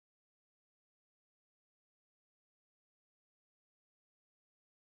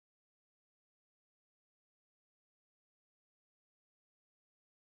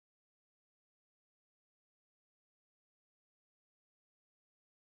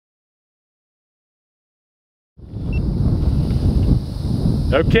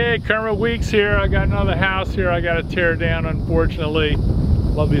Okay, Kermit Weeks here. I got another house here I got to tear down, unfortunately.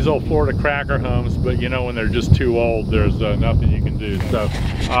 Love these old Florida cracker homes, but you know when they're just too old, there's nothing you can do. So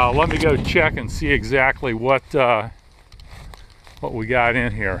let me go check and see exactly what we got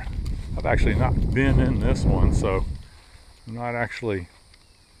in here. I've actually not been in this one, so I'm not actually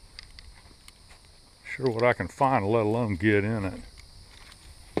sure what I can find, let alone get in it.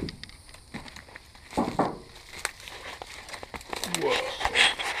 Whoa.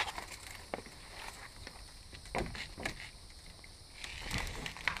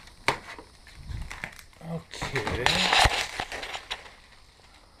 Okay.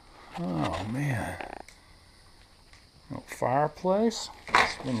 Oh man. No fireplace.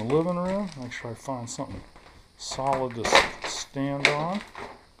 It's in the living room. Make sure I find something solid to stand on.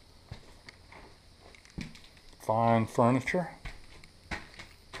 Fine furniture.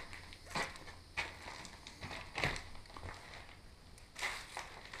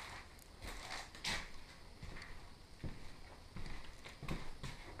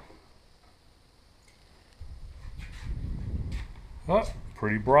 Oh,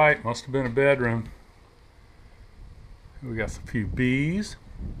 pretty bright. Must have been a bedroom. We got a few bees.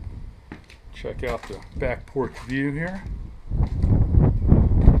 Check out the back porch view here.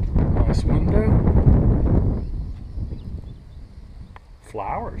 Nice window.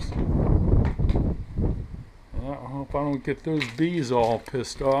 Flowers. Yeah, I hope I don't get those bees all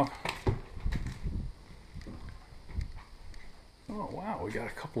pissed off. Oh wow, we got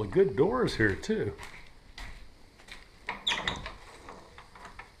a couple of good doors here too.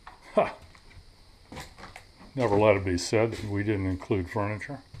 Huh. Never let it be said that we didn't include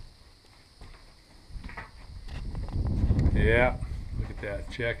furniture. Yeah, look at that.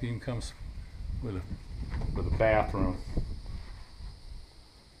 Check even comes with a bathroom.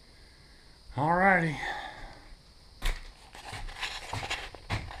 Alrighty.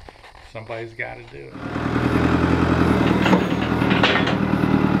 Somebody's got to do it.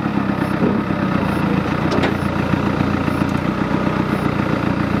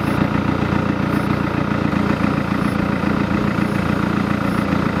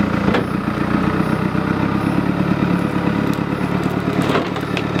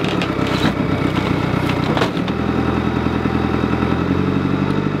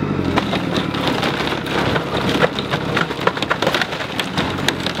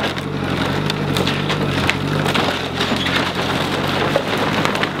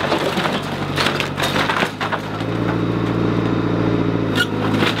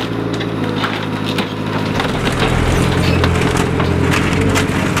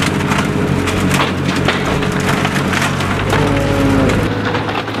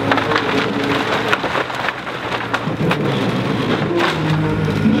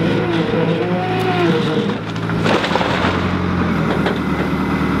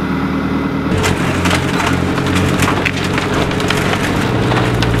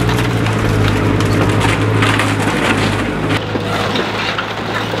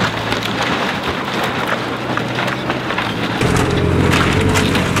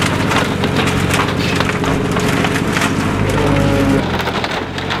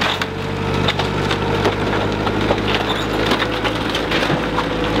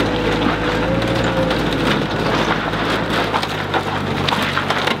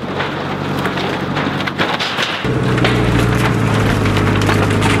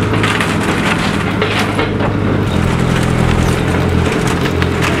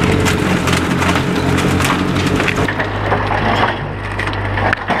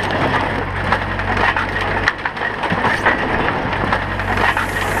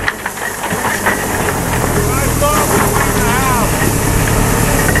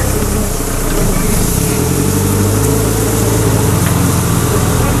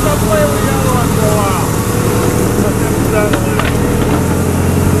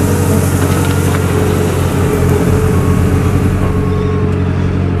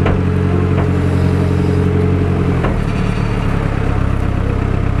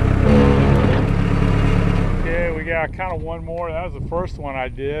 Kind of one more. That was the first one I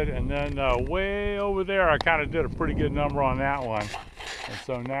did, and then way over there I kind of did a pretty good number on that one. And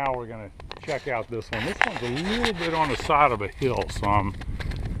so now we're going to check out this one. This one's a little bit on the side of a hill, so I'm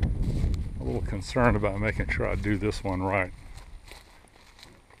a little concerned about making sure I do this one right.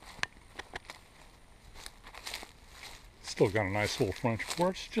 Still got a nice little front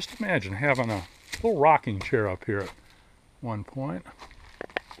porch. Just imagine having a little rocking chair up here at one point.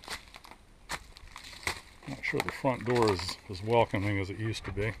 Not sure the front door is as welcoming as it used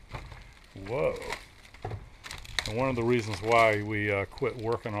to be. Whoa. And one of the reasons why we quit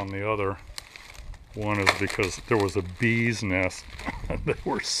working on the other one is because there was a bee's nest They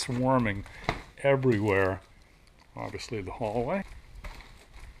were swarming everywhere. Obviously the hallway.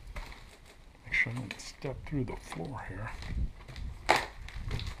 Make sure I don't step through the floor here.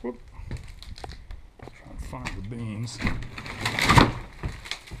 Whoop. Trying to find the beans.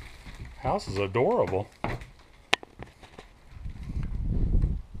 House is adorable.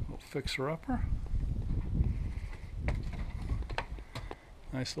 Little fixer-upper.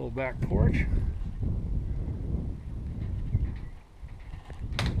 Nice little back porch.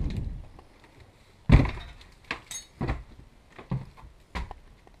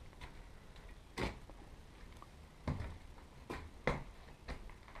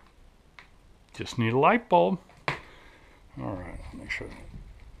 Just need a light bulb. All right, make sure I don't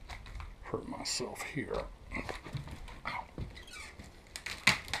hurt myself here. Ow.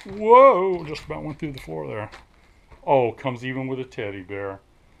 Whoa, just about went through the floor there. Oh, comes even with a teddy bear.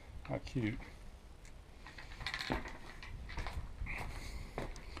 How cute.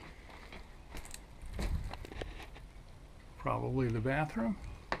 Probably the bathroom.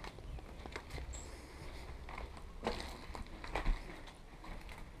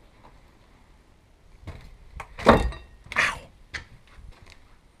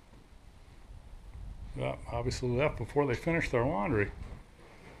 Yep, obviously left before they finished their laundry.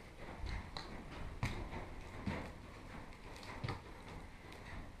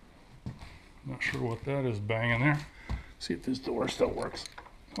 Not sure what that is banging there. See if this door still works.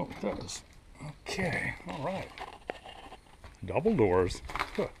 Oh, it does. Okay, all right. Double doors.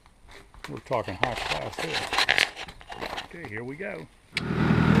 Huh. We're talking high class here. Okay, here we go.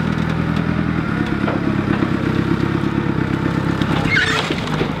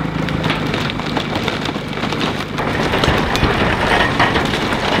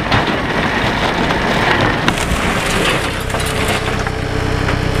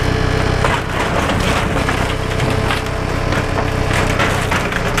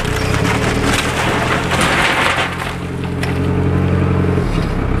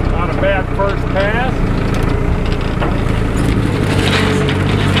 First pass.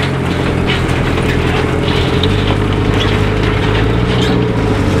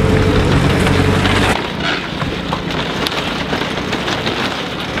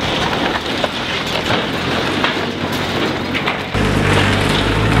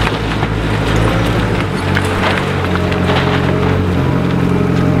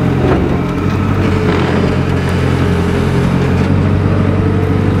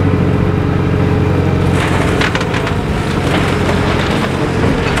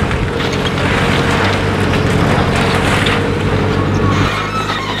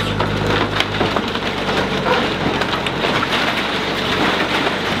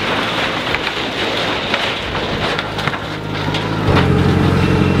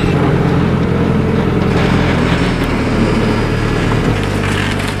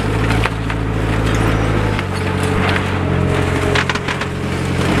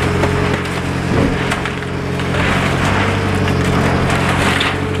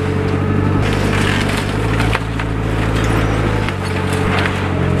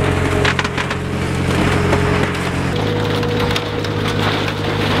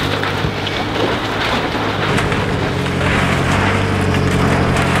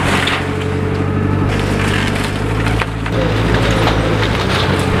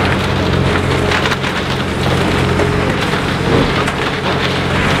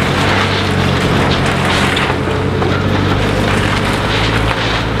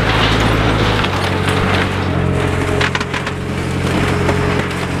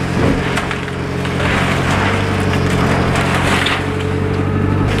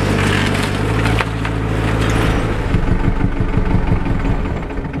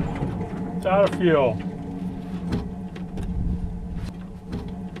 Out of fuel.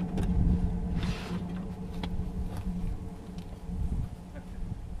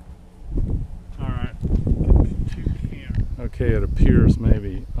 All right. Okay, it appears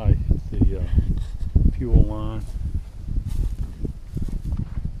maybe I hit the fuel line.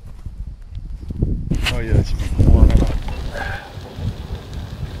 Oh yeah, it's been pouring out.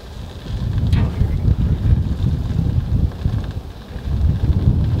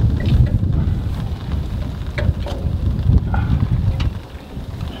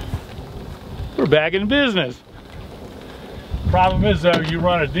 We're back in business. Problem is though, you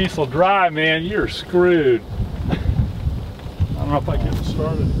run a diesel dry, man, you're screwed. I don't know if I get it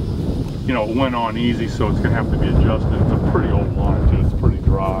started. You know, it went on easy, so it's gonna have to be adjusted. It's a pretty old line too, it's pretty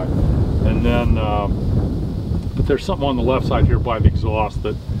dry. And then, but there's something on the left side here by the exhaust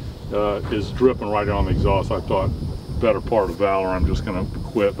that is dripping right on the exhaust. I thought, better part of valor, I'm just gonna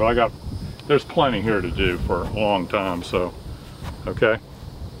quit. But there's plenty here to do for a long time, so Okay.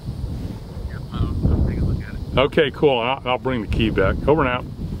 Yeah, I'll take a look at it. Okay, cool. I'll bring the key back. Over and out.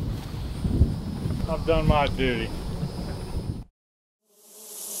 I've done my duty.